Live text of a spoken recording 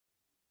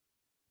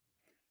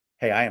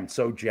Hey, I am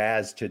so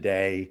jazzed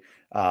today.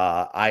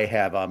 I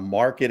have a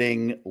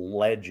marketing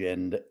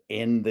legend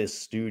in this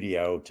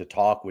studio to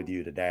talk with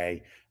you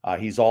today.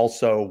 He's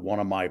also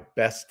one of my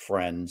best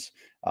friends,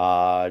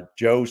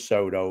 Joe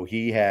Soto.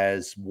 He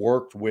has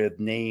worked with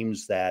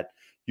names that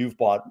you've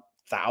bought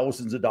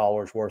thousands of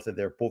dollars worth of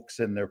their books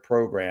and their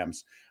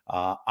programs.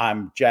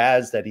 I'm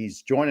jazzed that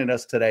he's joining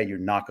us today. You're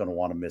not going to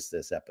want to miss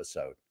this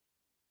episode.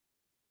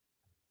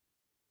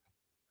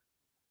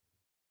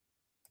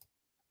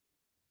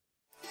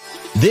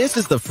 This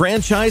is the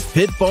Franchise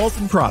Pitfalls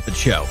and Profit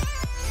Show.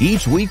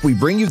 Each week, we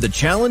bring you the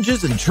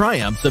challenges and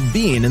triumphs of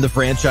being in the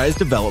franchise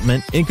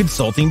development and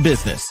consulting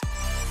business.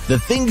 The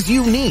things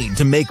you need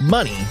to make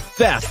money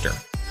faster.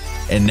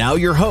 And now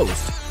your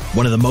host,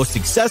 one of the most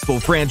successful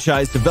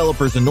franchise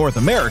developers in North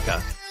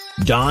America,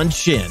 Don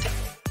Shin.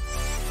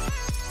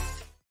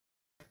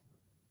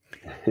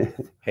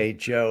 Hey,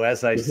 Joe,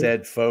 as I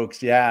said,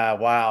 folks,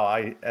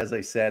 as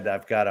I said,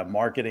 I've got a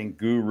marketing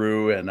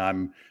guru, and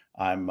I'm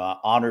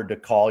honored to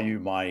call you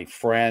my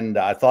friend.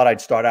 I thought I'd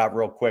start out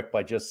real quick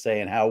by just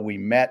saying how we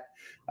met.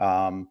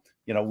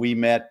 We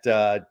met,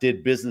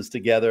 did business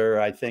together,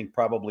 I think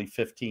probably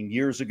 15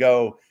 years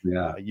ago.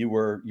 Yeah. You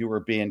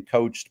were being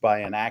coached by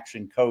an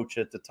action coach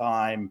at the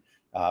time.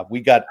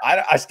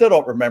 I still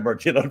don't remember,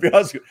 to be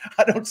honest with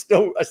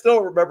you, I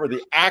still remember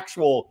the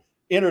actual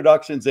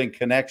introductions and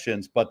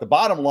connections, but the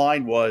bottom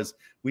line was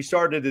we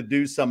started to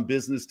do some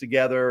business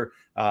together.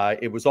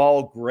 It was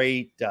all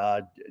great.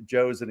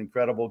 Joe's an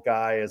incredible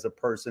guy as a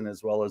person,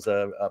 as well as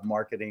a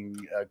marketing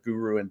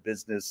guru and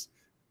business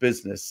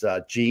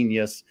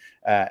genius.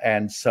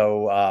 And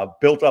so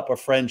built up a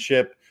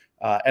friendship.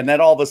 And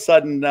then all of a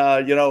sudden,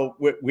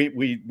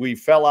 we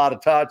fell out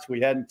of touch.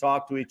 We hadn't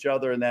talked to each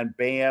other, and then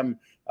bam,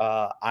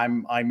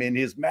 I'm in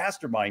his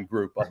mastermind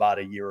group about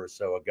a year or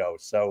so ago.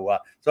 So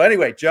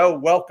anyway, Joe,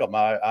 welcome.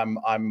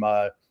 I'm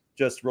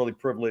just really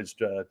privileged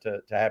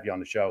to have you on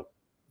the show.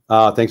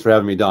 Thanks for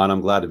having me, Don.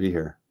 I'm glad to be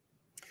here.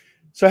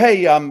 So,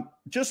 hey,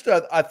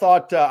 I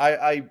thought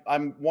I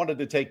wanted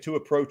to take two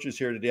approaches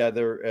here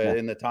together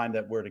in the time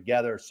that we're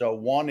together. So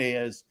one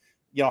is,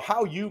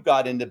 how you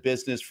got into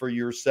business for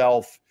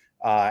yourself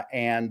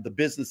and the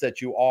business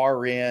that you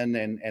are in.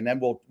 And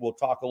then we'll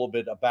talk a little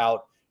bit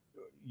about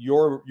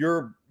your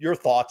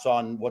thoughts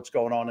on what's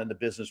going on in the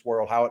business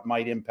world, how it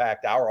might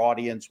impact our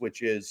audience,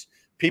 which is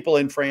people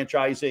in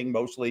franchising,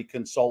 mostly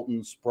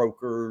consultants,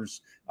 brokers,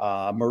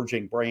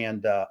 emerging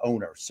brand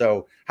owners.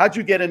 So how'd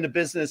you get into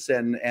business?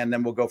 And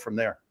then we'll go from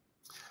there.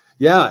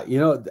 Yeah,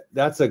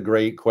 that's a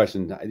great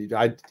question.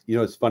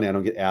 It's funny. I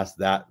don't get asked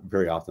that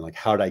very often. Like,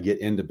 how did I get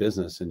into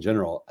business in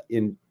general?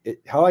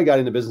 How I got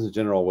into business in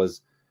general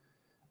was,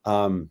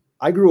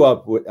 I grew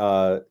up with,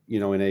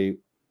 in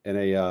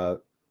a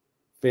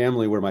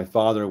family where my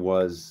father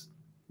was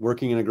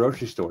working in a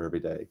grocery store every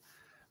day.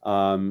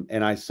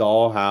 And I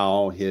saw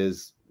how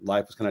his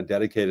life was kind of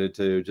dedicated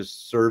to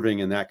just serving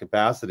in that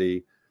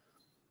capacity.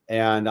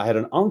 And I had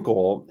an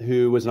uncle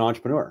who was an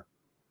entrepreneur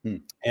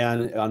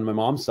and on my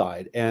mom's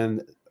side.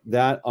 And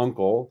that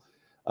uncle,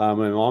 when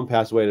my mom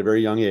passed away at a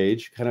very young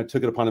age, kind of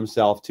took it upon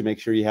himself to make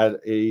sure he had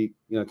a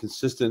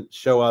consistent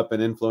show up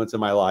and influence in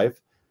my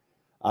life.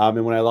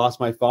 And when I lost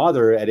my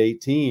father at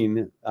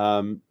 18,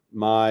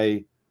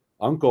 my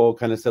uncle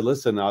kind of said,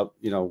 listen, why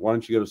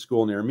don't you go to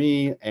school near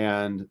me,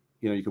 and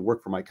you could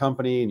work for my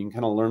company and you can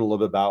kind of learn a little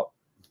bit about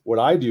what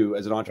I do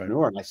as an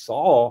entrepreneur. And I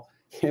saw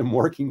him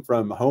working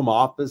from his home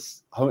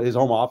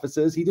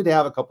offices. He did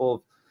have a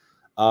couple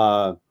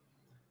of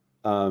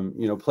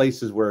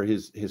places where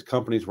his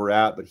companies were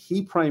at, but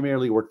he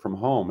primarily worked from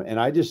home. And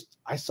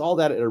I saw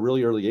that at a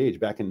really early age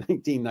back in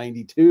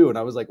 1992. And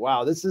I was like,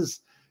 wow, this is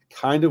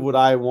kind of what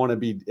I want to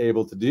be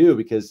able to do,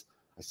 because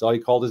I saw he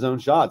called his own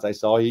shots. I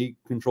saw he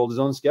controlled his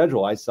own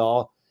schedule. I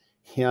saw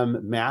him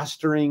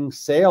mastering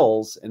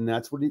sales. And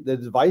that's the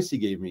advice he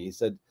gave me. He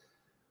said,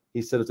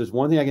 if there's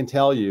one thing I can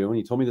tell you, and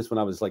he told me this when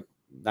I was like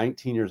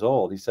 19 years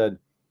old, he said,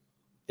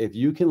 if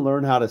you can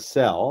learn how to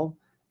sell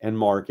and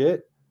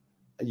market,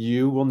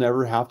 you will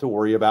never have to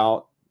worry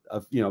about,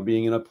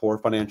 being in a poor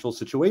financial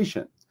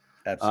situation.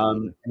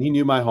 Absolutely. And he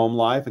knew my home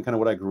life and kind of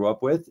what I grew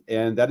up with.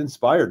 And that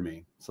inspired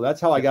me. So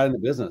that's how I got into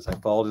business. I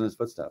followed in his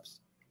footsteps.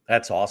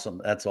 That's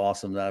awesome.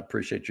 I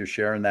appreciate you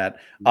sharing that.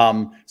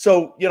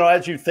 So,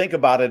 as you think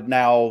about it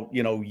now,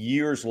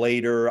 years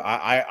later,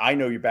 I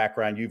know your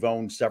background. You've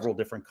owned several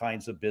different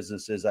kinds of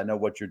businesses. I know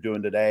what you're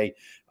doing today.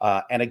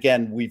 And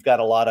again, we've got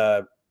a lot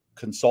of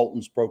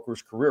consultants,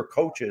 brokers, career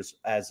coaches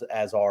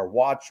as our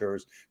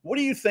watchers. What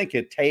do you think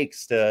it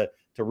takes to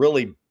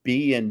really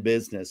be in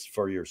business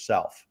for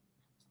yourself?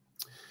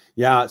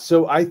 Yeah.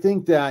 So I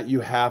think that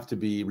you have to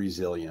be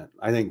resilient.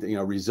 I think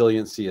that,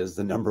 resiliency is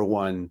the number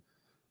one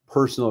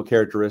personal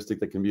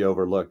characteristic that can be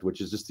overlooked, which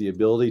is just the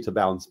ability to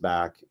bounce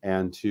back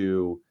and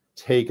to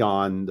take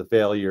on the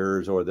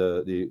failures or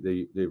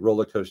the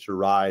roller coaster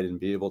ride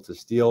and be able to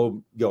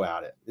still go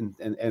at it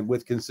and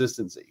with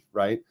consistency.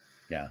 Right.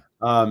 Yeah.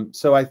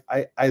 So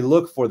I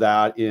look for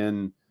that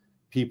in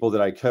people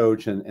that I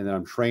coach and that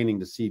I'm training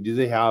to see,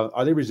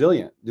 are they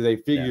resilient? Do they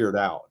figure it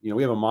out? You know,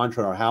 we have a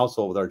mantra in our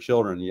household with our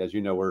children. As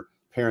you know, we're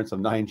parents of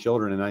 9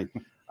 children, and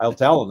I'll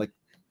tell them, like,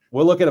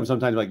 we'll look at them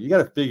sometimes like, you got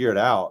to figure it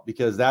out,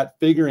 because that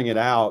figuring it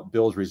out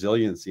builds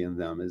resiliency in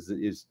them.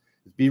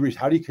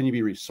 Can you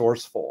be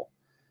resourceful?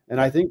 And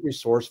I think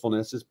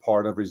resourcefulness is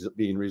part of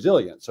being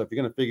resilient. So if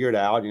you're going to figure it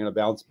out, you're going to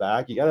bounce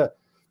back, you got to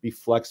be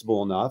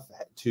flexible enough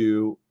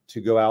to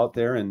go out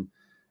there and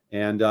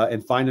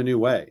find a new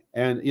way.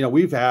 And, you know,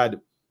 we've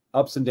had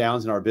ups and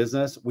downs in our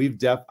business.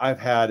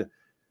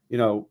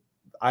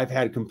 I've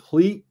had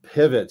complete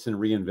pivots and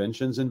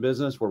reinventions in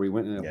business where we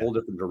went in a whole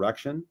different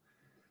direction.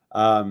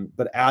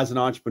 But as an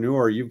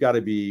entrepreneur, you've got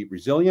to be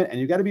resilient, and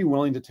you've got to be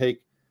willing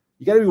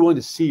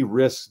to see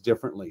risks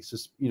differently. So,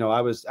 you know, I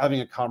was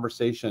having a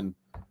conversation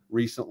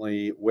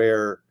recently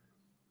where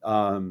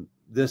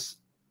this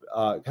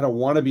kind of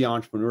wannabe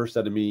entrepreneur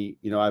said to me,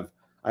 you know,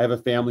 I have a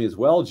family as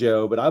well,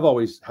 Joe, but I've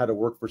always had to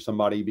work for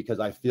somebody because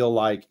I feel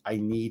like I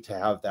need to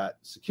have that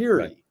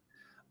security,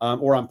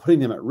 or I'm putting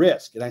them at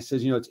risk. And I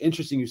says, you know, it's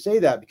interesting you say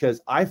that, because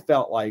I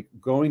felt like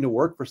going to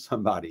work for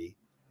somebody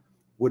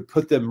would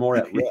put them more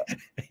at risk.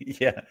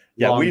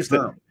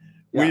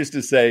 We used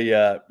to say,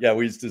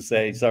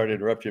 sorry to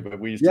interrupt you, but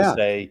we used to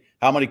say,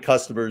 how many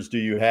customers do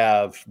you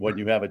have when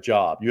you have a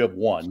job? You have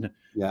one.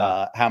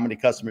 How many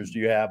customers do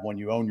you have when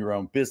you own your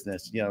own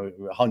business? You know,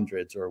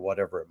 hundreds or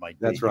whatever it might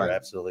be. That's right. You're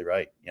absolutely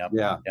right.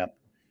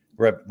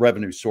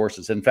 Revenue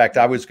sources. In fact,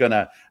 I was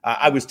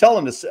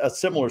telling a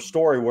similar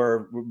story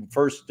where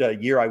first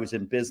year I was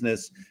in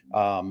business,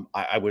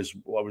 I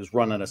was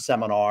running a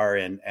seminar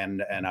and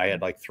I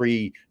had like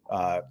three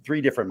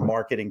different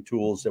marketing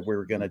tools that we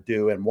were going to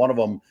do, and one of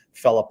them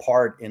fell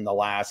apart in the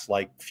last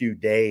like few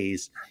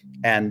days.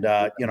 And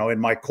you know, in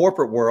my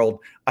corporate world,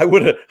 I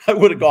would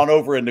have gone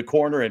over in the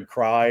corner and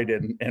cried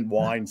and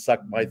whined,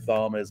 sucked my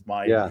thumb, as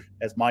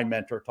my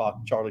mentor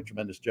Charlie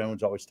Tremendous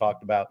Jones always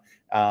talked about.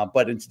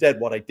 But instead,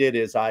 what I did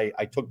is I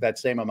took that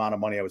same amount of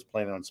money I was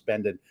planning on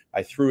spending,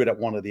 I threw it at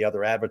one of the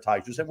other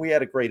advertisers, and we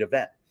had a great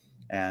event.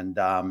 And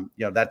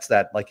you know, that's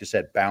that, like you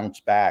said,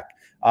 bounce back.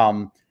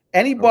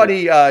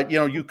 Anybody, you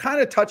know, you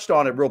kind of touched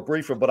on it real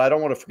briefly, but I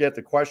don't want to forget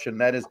the question.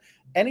 That is,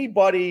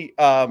 anybody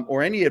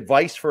or any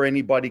advice for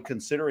anybody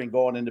considering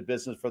going into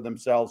business for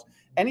themselves?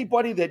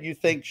 Anybody that you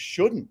think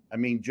shouldn't? I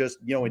mean, just,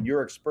 you know, in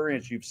your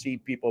experience, you've seen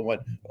people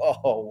went,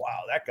 oh,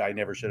 wow, that guy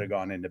never should have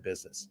gone into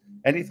business.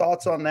 Any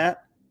thoughts on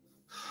that?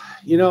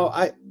 You know,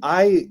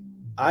 I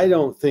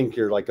don't think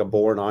you're like a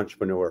born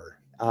entrepreneur.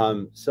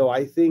 So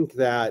I think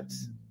that,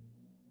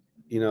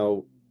 you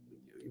know,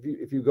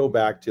 if you go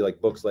back to like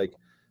books like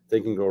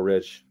Think and Grow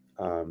Rich,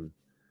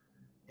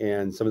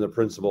 and some of the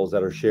principles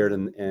that are shared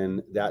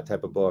in that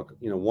type of book,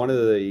 you know,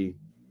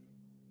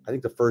 I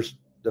think the first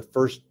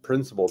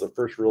principle, the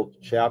first real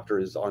chapter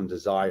is on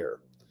desire.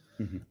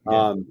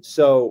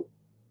 So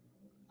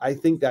I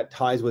think that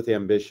ties with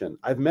ambition.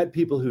 I've met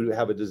people who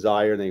have a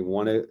desire and they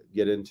want to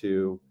get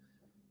into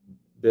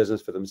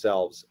business for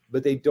themselves,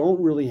 but they don't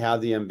really have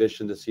the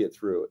ambition to see it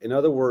through. In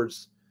other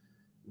words,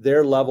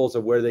 their levels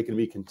of where they can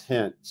be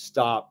content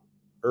stop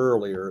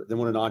earlier than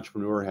what an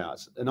entrepreneur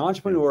has. An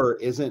entrepreneur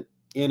isn't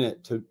in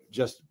it to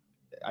just,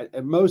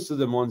 and most of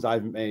the ones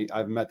I've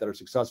met that are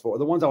successful, or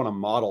the ones I want to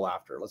model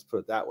after, let's put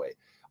it that way,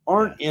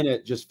 aren't in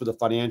it just for the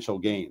financial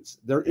gains.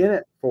 They're in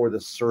it for the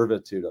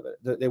servitude of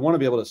it. They want to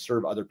be able to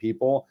serve other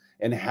people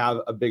and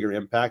have a bigger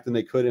impact than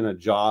they could in a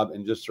job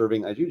and just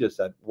serving, as you just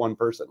said, one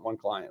person, one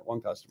client,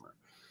 one customer.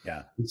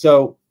 And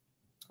so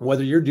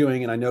whether you're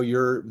doing, and I know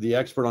you're the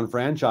expert on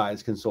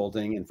franchise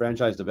consulting and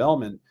franchise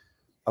development,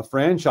 a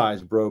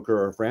franchise broker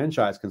or a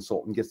franchise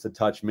consultant gets to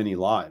touch many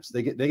lives.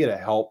 They get to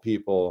help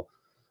people,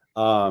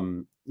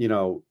 you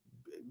know,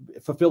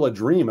 fulfill a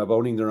dream of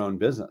owning their own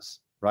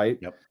business, right?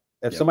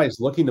 If somebody's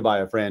looking to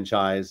buy a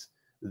franchise,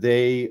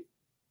 they,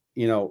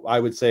 you know, I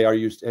would say, are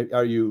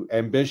you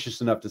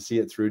ambitious enough to see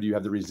it through? Do you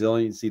have the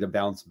resiliency to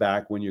bounce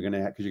back when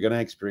because you're going to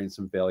experience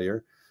some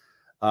failure?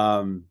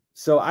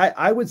 So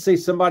I would say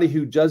somebody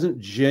who doesn't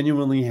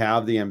genuinely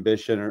have the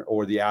ambition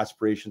or the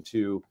aspiration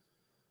to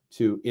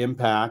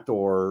impact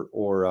or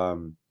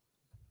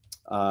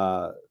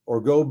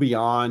go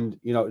beyond,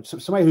 you know,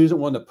 somebody who isn't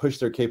willing to push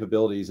their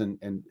capabilities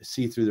and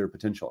see through their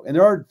potential. And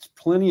there are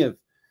plenty of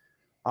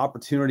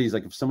opportunities.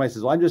 Like if somebody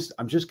says, well,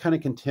 I'm just kind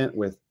of content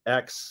with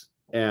X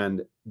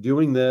and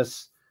doing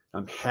this,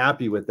 I'm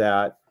happy with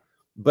that,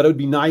 but it would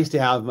be nice to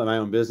have my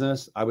own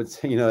business. I would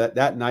say, you know,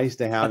 that nice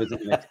to have isn't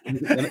going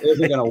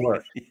to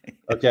work.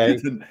 Okay.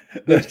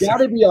 There's got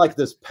to be like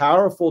this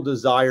powerful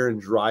desire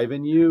and drive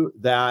in you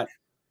that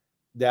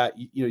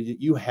you know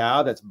you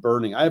have, that's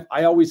burning.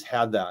 I always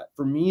had that.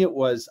 For me, it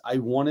was, I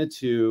wanted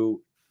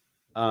to,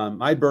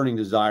 my burning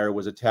desire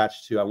was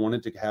attached to, I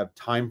wanted to have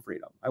time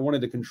freedom. I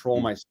wanted to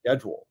control my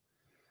schedule.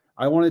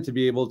 I wanted to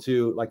be able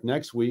to, like,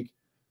 next week,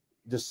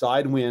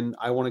 decide when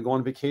I want to go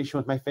on vacation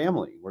with my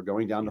family. We're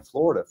going down to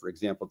Florida, for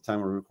example, at the time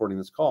we're recording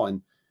this call.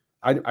 And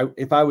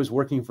if I was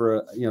working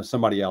for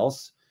somebody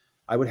else,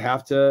 I would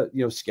have to,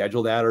 you know,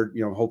 schedule that, or,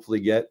 you know,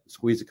 hopefully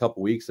squeeze a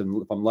couple weeks,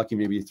 and if I'm lucky,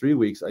 maybe 3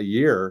 weeks, a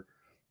year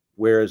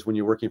Whereas when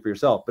you're working for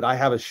yourself, but I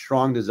have a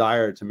strong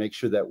desire to make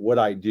sure that what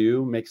I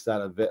do makes that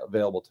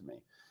available to me.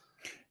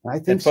 And I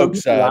think And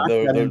folks,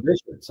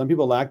 Some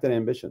people lack that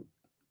ambition.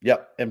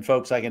 Yep. And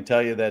folks, I can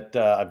tell you that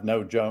I've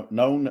known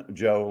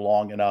Joe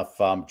long enough.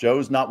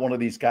 Joe's not one of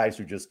these guys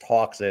who just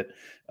talks it.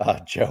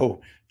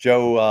 Joe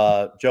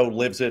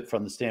lives it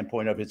from the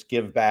standpoint of his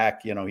give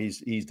back. You know,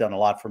 he's done a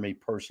lot for me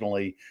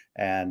personally,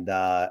 and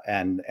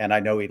I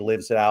know he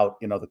lives it out.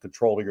 You know, the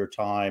control of your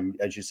time,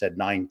 as you said,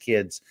 9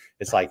 kids.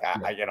 It's like,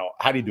 you know,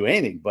 how do you do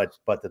anything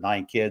but the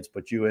 9 kids?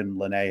 But you and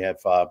Lene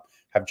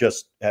have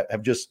just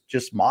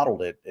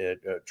modeled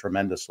it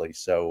tremendously.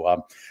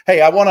 So,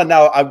 hey, I want to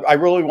now. I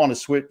really want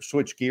to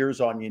switch gears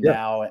on you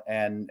now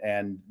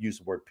and use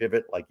the word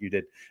pivot like you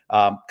did.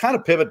 Kind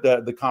of pivot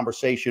the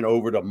conversation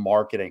over to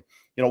marketing.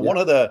 You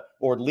know,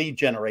 or lead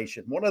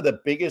generation. One of the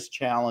biggest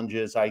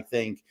challenges, I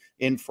think,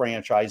 in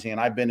franchising, and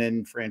I've been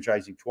in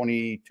franchising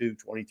 22,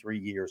 23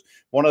 years.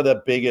 One of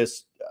the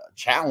biggest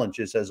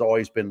challenges has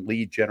always been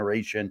lead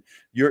generation.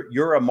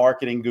 You're a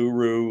marketing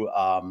guru.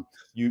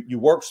 You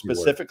work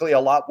specifically a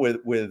lot with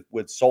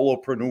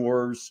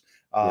solopreneurs,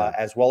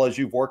 as well as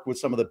you've worked with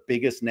some of the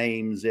biggest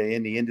names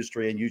in the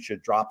industry, and you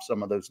should drop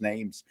some of those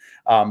names.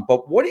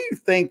 But what do you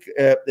think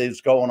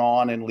is going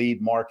on in lead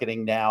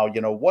marketing now?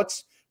 You know,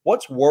 what's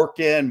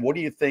working? What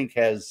do you think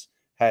has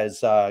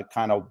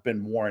kind of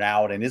been worn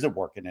out and isn't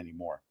working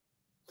anymore?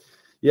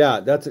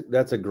 Yeah,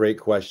 that's a great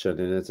question,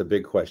 and it's a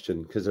big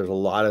question because there's a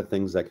lot of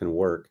things that can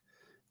work,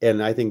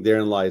 and I think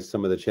therein lies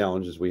some of the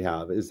challenges we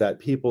have. Is that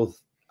people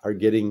are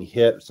getting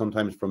hit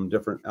sometimes from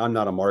different. I'm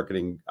not a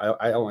marketing.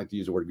 I don't like to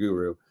use the word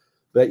guru,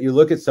 but you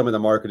look at some of the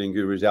marketing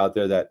gurus out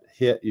there that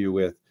hit you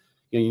with,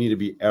 you know, you need to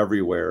be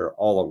everywhere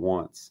all at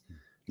once.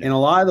 And a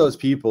lot of those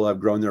people have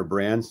grown their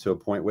brands to a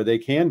point where they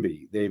can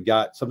be. They've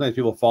got sometimes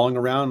people following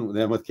around with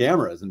them with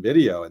cameras and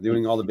video and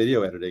doing all the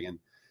video editing.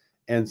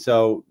 And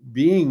so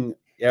being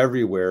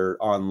everywhere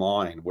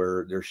online,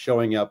 where they're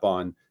showing up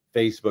on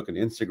Facebook and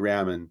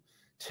Instagram and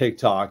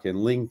TikTok and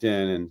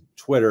LinkedIn and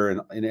Twitter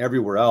and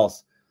everywhere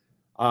else,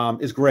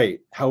 is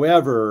great.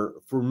 However,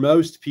 for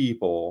most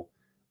people,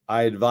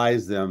 I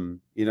advise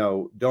them, you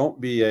know, don't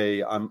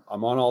be I'm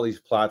on all these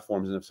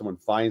platforms, and if someone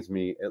finds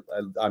me,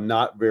 I'm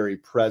not very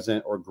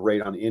present or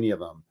great on any of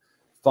them.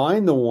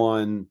 Find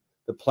the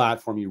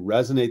platform you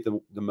resonate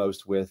the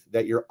most with,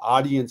 that your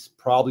audience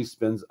probably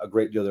spends a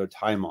great deal of their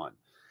time on.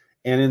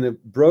 And in the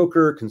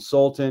broker,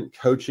 consultant,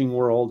 coaching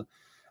world,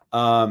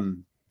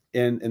 in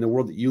the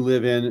world that you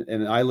live in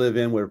and I live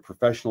in, where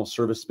professional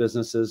service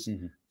businesses,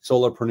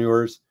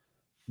 solopreneurs,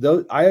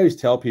 I always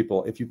tell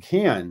people, if you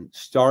can,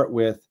 start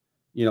with,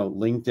 you know,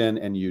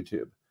 LinkedIn and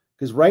YouTube,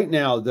 because right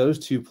now those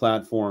 2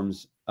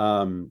 platforms,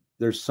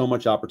 there's so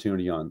much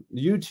opportunity on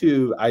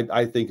YouTube.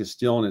 I think is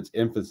still in its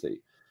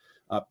infancy.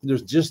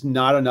 There's just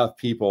not enough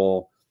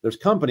people. There's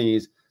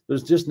companies.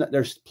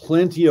 There's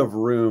plenty of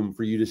room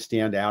for you to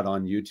stand out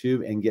on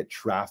YouTube and get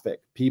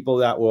traffic. People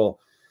that will,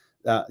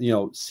 you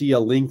know, see a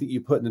link that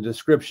you put in the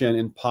description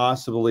and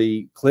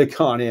possibly click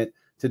on it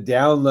to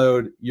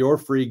download your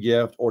free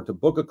gift, or to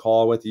book a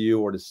call with you,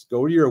 or to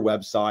go to your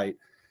website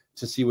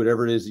to see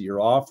whatever it is that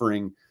you're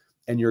offering.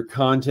 And your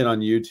content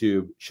on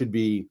YouTube should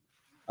be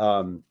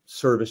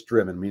service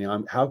driven,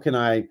 meaning how can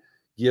I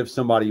give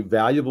somebody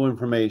valuable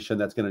information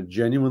that's going to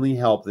genuinely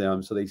help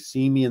them, so they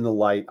see me in the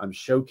light. I'm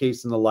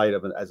showcasing the light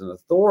of as an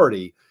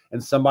authority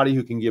and somebody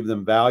who can give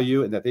them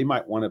value and that they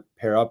might want to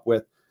pair up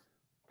with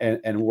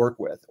and work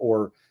with,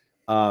 or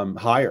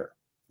hire,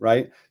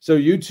 right? So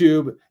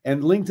YouTube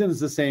and LinkedIn is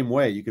the same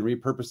way. You can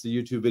repurpose the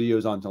YouTube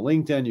videos onto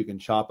LinkedIn. You can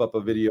chop up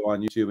a video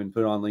on YouTube and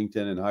put it on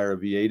LinkedIn and hire a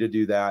VA to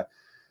do that.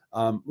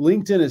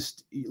 LinkedIn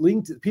is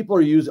linked.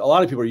 A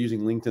lot of people are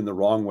using LinkedIn the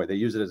wrong way. They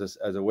use it as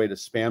a way to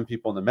spam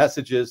people in the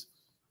messages.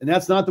 And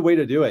that's not the way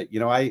to do it. You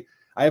know, I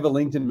have a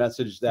LinkedIn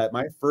message that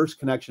my first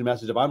connection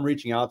message, if I'm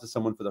reaching out to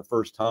someone for the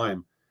first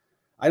time,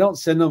 I don't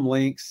send them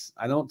links.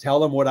 I don't tell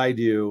them what I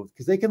do,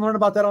 because they can learn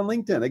about that on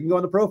LinkedIn. They can go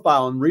on the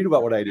profile and read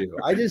about what I do.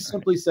 I just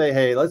simply say,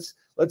 hey, let's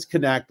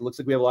connect. It looks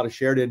like we have a lot of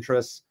shared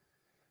interests.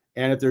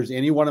 And if there's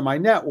anyone in my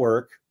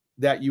network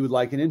that you would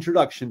like an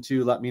introduction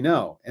to, let me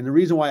know. And the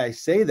reason why I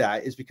say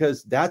that is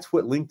because that's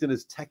what LinkedIn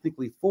is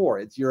technically for.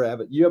 It's you have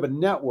a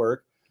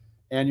network,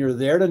 and you're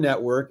there to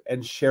network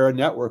and share a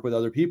network with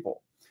other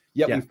people.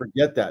 Yet we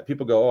forget that.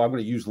 People go, oh, I'm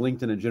going to use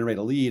LinkedIn and generate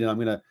a lead, and I'm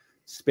going to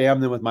spam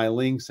them with my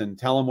links and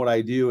tell them what I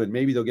do. And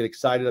maybe they'll get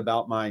excited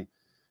about my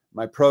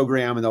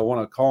program and they'll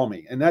want to call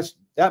me. And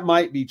that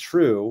might be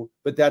true,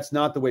 but that's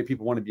not the way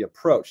people want to be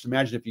approached.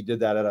 Imagine if you did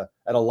that at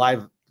a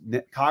live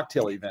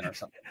cocktail event or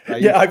something.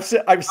 Right? Yeah, I've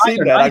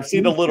seen that. I've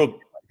seen a little.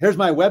 Here's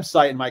my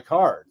website and my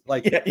card.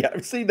 Like, yeah,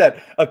 I've seen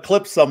a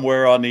clip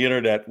somewhere on the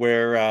internet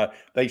where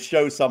they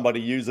show somebody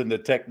using the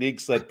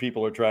techniques that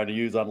people are trying to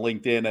use on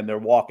LinkedIn, and they're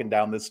walking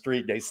down the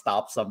street. They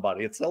stop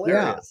somebody. It's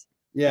hilarious.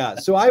 Yeah.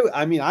 So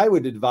I mean, I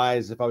would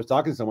advise, if I was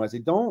talking to someone, I say,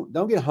 don't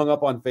get hung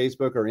up on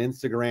Facebook or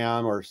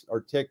Instagram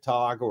or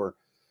TikTok or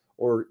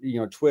you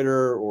know,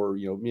 Twitter, or,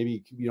 you know,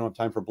 maybe you don't have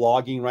time for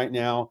blogging right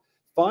now.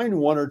 Find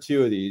 1 or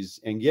 2 of these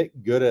and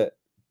get good at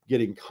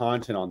getting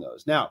content on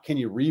those. Now, can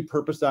you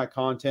repurpose that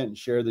content and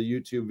share the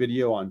YouTube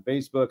video on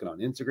Facebook and on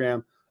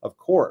Instagram? Of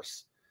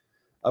course,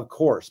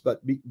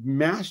 but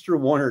master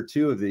one or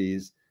two of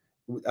these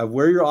of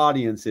where your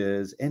audience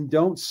is, and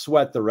don't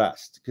sweat the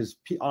rest. Because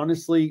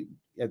honestly,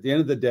 at the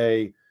end of the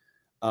day,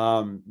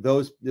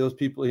 those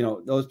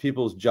people, those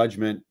people's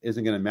judgment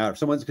isn't going to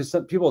matter. Because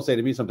some people say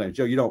to me sometimes,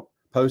 Joe, you don't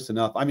post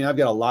enough. I mean, I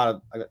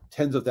got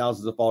tens of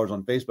thousands of followers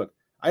on Facebook.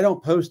 I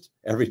don't post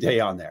every day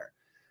on there.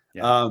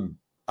 Yeah.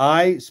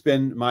 I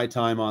spend my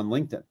time on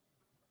LinkedIn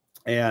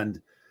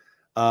and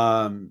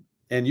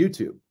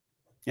YouTube.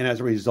 And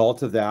as a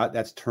result of that,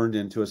 that's turned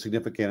into a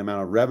significant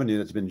amount of revenue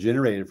that's been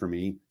generated for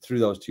me through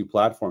those two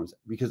platforms,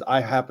 because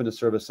I happen to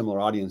serve a similar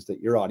audience that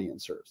your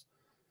audience serves.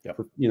 Yep.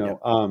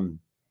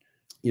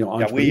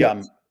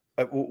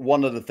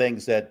 One of the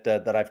things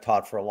that I've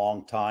taught for a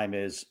long time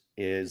is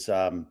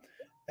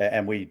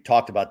and we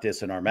talked about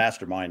this in our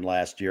mastermind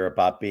last year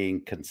about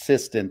being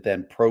consistent,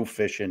 then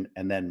proficient,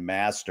 and then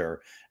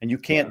master. And you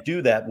can't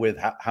do that with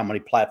how many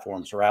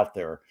platforms are out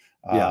there.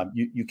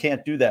 You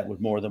can't do that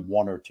with more than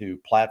one or two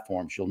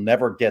platforms. You'll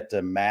never get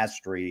to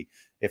mastery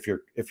if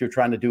you're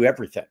trying to do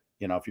everything,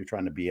 if you're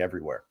trying to be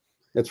everywhere.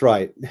 That's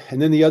right.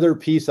 And then the other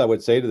piece I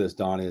would say to this,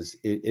 Don, is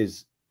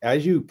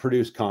as you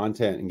produce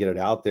content and get it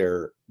out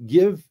there,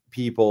 give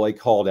people a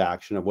call to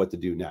action of what to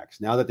do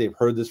next. Now that they've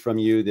heard this from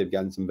you, they've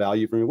gotten some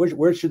value from you.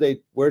 Where should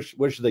they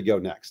go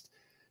next?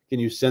 Can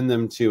you send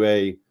them to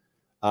a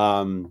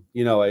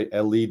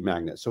lead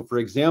magnet? So, for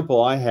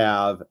example, I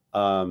have,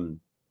 and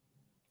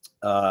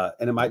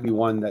it might be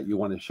one that you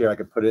want to share. I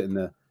could put it in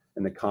the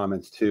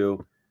comments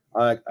too.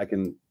 I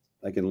can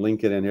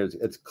link it in here.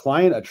 It's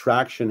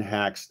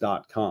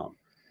clientattractionhacks.com.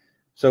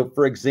 So,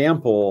 for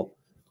example,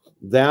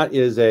 that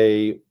is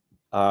a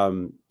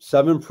 7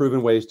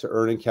 proven ways to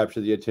earn and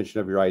capture the attention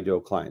of your ideal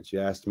clients.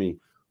 You asked me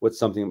what's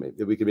something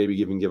that we could maybe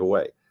give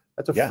away.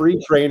 That's a free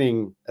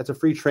training. That's a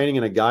free training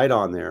and a guide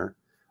on there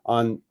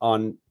on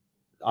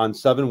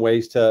 7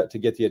 ways to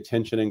get the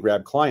attention and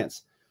grab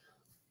clients.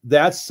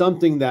 That's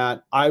something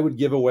that I would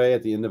give away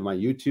at the end of my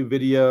YouTube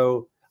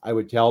video. I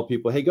would tell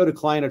people, hey, go to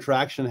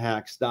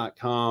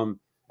clientattractionhacks.com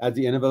at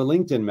the end of a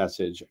LinkedIn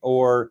message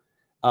or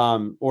a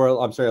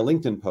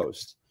LinkedIn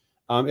post.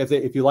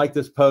 If you like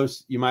this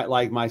post, you might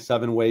like my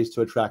 7 ways to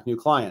attract new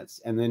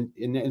clients. And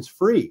it's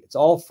free. It's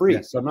all free.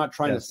 Yes. So I'm not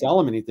trying to sell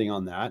them anything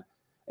on that.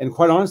 And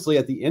quite honestly,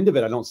 at the end of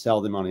it, I don't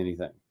sell them on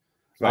anything.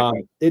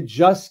 Right. It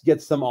just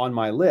gets them on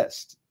my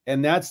list.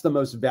 And that's the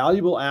most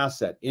valuable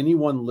asset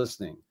anyone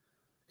listening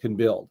can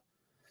build.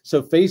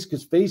 So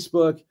because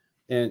Facebook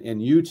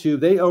and YouTube,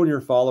 they own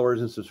your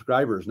followers and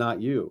subscribers,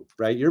 not you,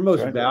 right? Your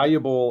most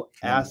valuable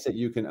asset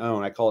you can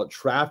own. I call it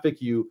traffic.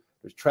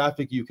 There's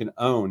traffic you can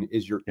own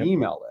is your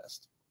email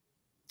list.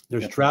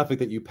 There's traffic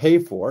that you pay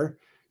for,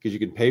 because you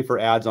can pay for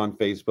ads on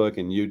Facebook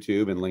and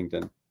YouTube and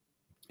LinkedIn.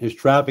 There's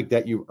traffic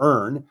that you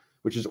earn,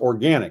 which is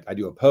organic. I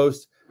do a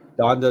post.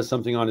 Don does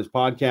something on his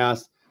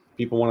podcast.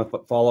 People want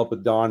to follow up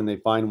with Don, and they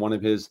find one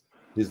of his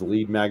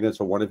lead magnets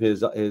or one of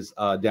his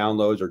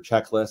downloads or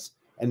checklists,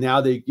 and now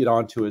they get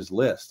onto his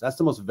list. That's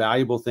the most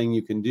valuable thing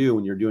you can do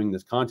when you're doing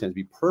this content,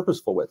 be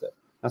purposeful with it.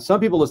 Now, some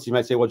people listening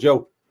might say, well,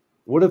 Joe,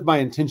 what if my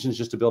intention is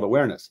just to build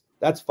awareness?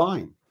 That's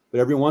fine. But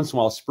every once in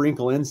a while,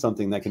 sprinkle in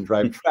something that can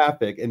drive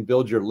traffic and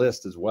build your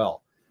list as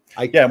well.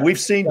 We've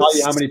seen tell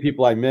you how many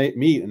people I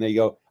meet, and they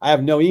go, I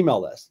have no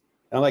email list.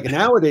 And I'm like,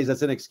 nowadays,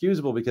 that's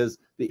inexcusable, because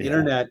the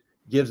internet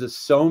gives us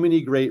so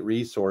many great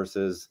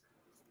resources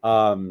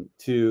to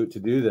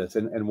do this.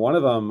 And one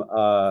of them,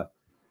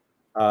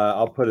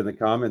 I'll put in the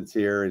comments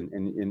here,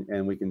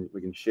 and we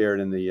can share it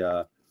in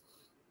the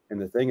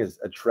thing, is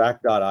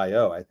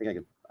attract.io. I think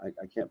I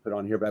can't put it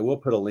on here, but I will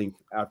put a link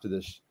after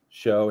this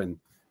show and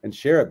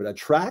share it. But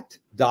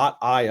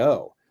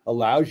attract.io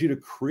allows you to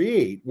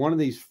create one of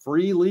these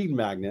free lead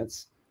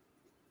magnets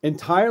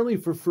entirely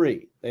for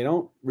free. They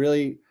don't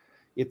really,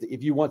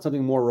 if you want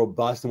something more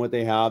robust than what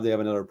they have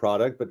another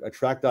product. But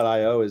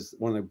attract.io is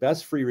one of the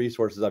best free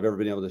resources I've ever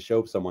been able to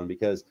show someone,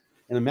 because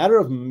in a matter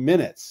of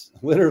minutes,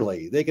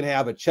 literally, they can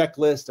have a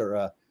checklist or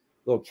a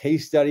little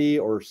case study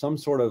or some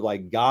sort of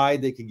like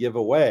guide they could give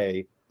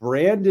away,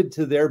 branded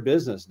to their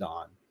business,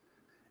 Don.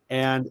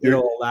 And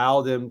it'll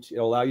allow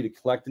you to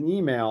collect an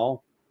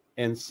email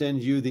and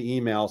send you the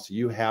email, so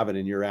you have it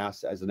in your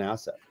asset as an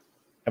asset.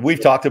 And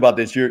we've talked about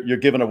this. You're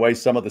giving away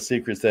some of the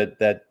secrets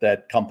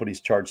that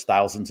companies charge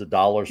thousands of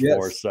dollars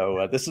for.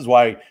 So this is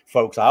why,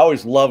 folks, I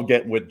always love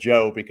getting with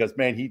Joe, because,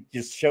 man, he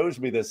just shows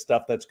me this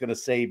stuff that's going to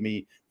save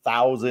me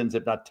thousands,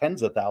 if not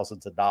tens of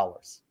thousands of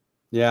dollars.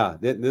 Yeah,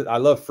 I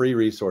love free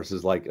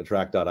resources like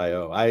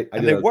attract.io.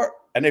 They work,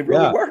 and they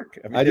really work.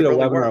 I did a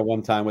webinar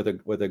one time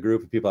with a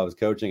group of people I was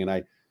coaching, and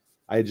I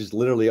just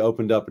literally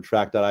opened up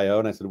attract.io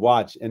and I said,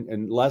 watch,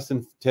 in less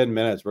than 10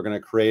 minutes, we're going to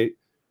create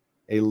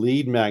a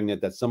lead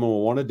magnet that someone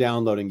will want to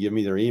download and give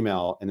me their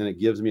email. And then it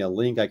gives me a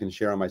link I can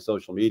share on my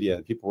social media.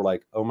 And people were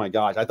like, oh my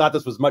gosh, I thought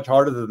this was much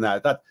harder than that. I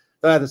thought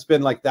I had to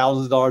spend like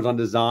thousands of dollars on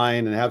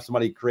design and have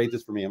somebody create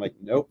this for me. I'm like,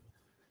 nope.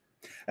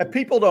 And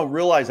people don't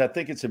realize, I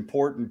think it's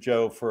important,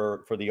 Joe,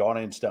 for the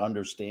audience to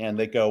understand.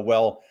 They go,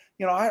 well,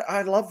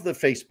 I love the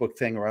Facebook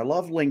thing, or I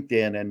love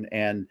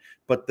LinkedIn,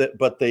 but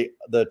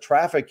the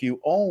traffic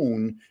you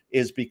own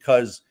is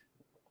because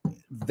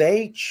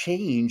they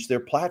change their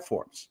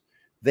platforms.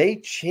 They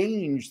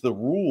change the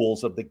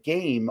rules of the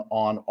game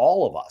on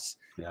all of us.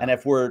 Yeah. And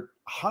if we're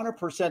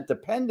 100%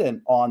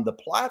 dependent on the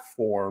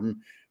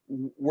platform,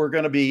 we're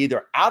going to be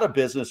either out of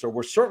business, or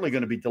we're certainly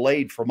going to be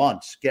delayed for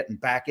months getting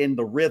back in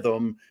the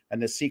rhythm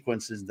and the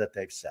sequences that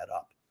they've set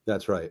up.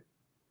 That's right.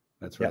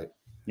 That's right.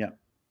 Yeah.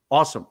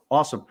 Awesome.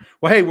 Well,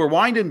 hey, we're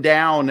winding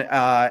down.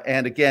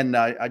 And again,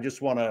 I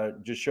just want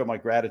to show my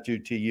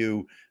gratitude to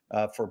you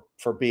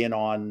for being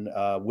on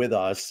with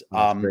us.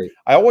 I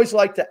always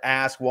like to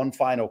ask one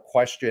final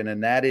question,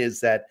 and that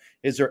is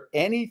there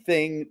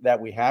anything that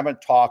we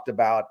haven't talked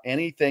about,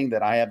 anything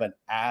that I haven't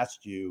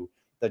asked you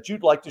that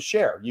you'd like to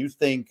share? You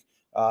think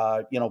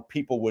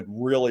people would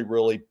really,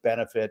 really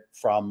benefit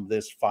from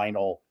this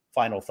final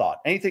thought?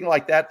 Anything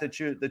like that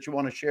you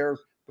want to share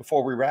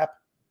before we wrap?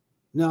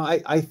 No,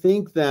 I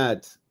think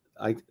that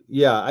I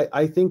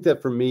think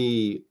that for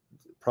me,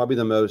 probably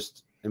the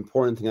most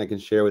important thing I can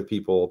share with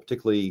people,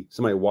 particularly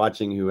somebody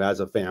watching who has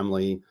a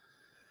family,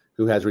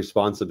 who has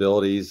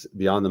responsibilities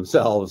beyond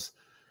themselves,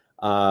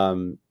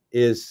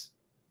 is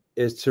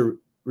to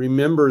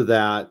remember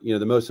that,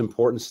 the most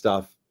important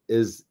stuff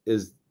is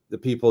the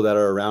people that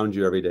are around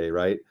you every day,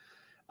 right?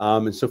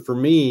 And so for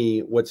me,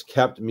 what's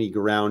kept me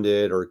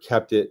grounded, or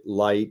kept it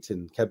light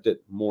and kept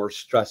it more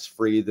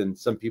stress-free than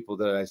some people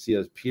that I see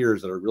as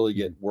peers that are really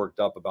getting worked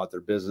up about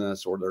their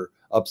business or their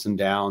ups and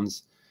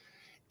downs,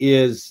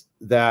 is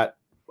that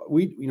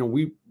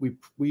we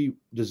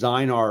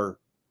design our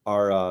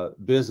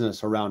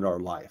business around our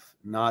life,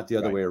 not the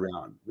other way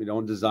around. We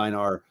don't design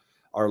our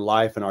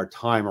life and our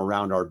time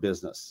around our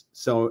business.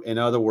 So in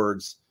other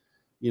words,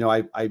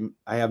 I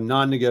have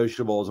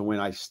non-negotiables, and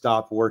when I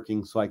stop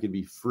working so I can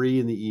be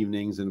free in the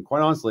evenings, and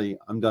quite honestly,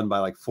 I'm done by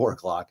like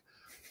 4:00.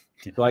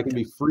 So I can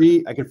be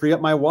free. I can free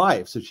up my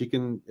wife so she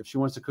can, if she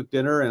wants to cook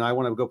dinner and I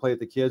want to go play with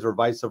the kids, or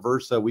vice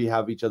versa, we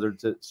have each other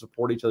to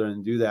support each other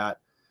and do that.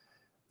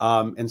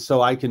 And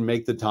so I can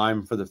make the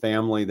time for the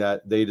family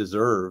that they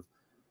deserve.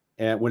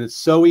 And when it's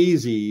so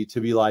easy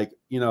to be like,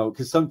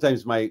 because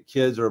sometimes my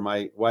kids or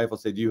my wife will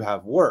say, do you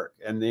have work?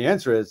 And the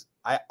answer is,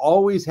 I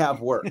always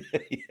have work.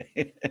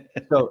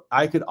 So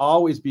I could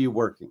always be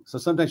working. So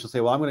sometimes she'll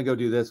say, well, I'm going to go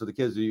do this with the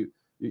kids. Do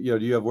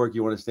you have work?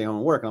 You want to stay home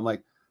and work? And I'm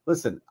like,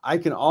 listen, I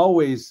can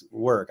always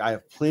work. I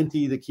have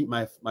plenty to keep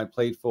my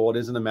plate full. It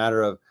isn't a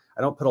matter of,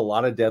 I don't put a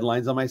lot of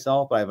deadlines on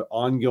myself, but I have an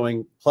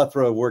ongoing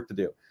plethora of work to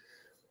do.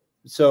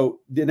 So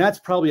then that's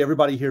probably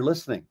everybody here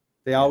listening.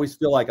 They always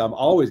feel like I'm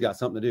always got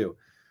something to do.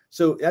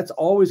 So that's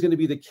always going to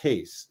be the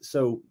case.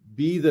 So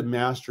be the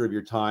master of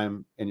your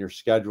time and your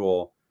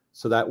schedule.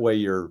 So that way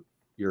your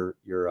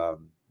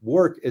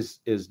work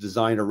is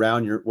designed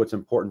around what's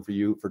important for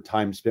you, for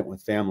time spent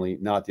with family,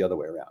 not the other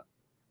way around.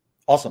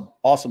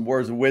 Awesome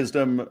words of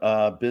wisdom,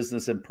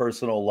 business and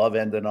personal. Love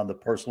ending on the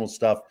personal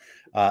stuff.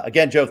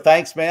 Again, Joe,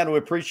 thanks, man. We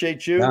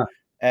appreciate you. Yeah.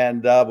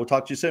 And we'll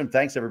talk to you soon.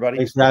 Thanks, everybody.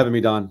 Thanks for having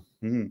me, Don.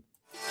 Mm-hmm.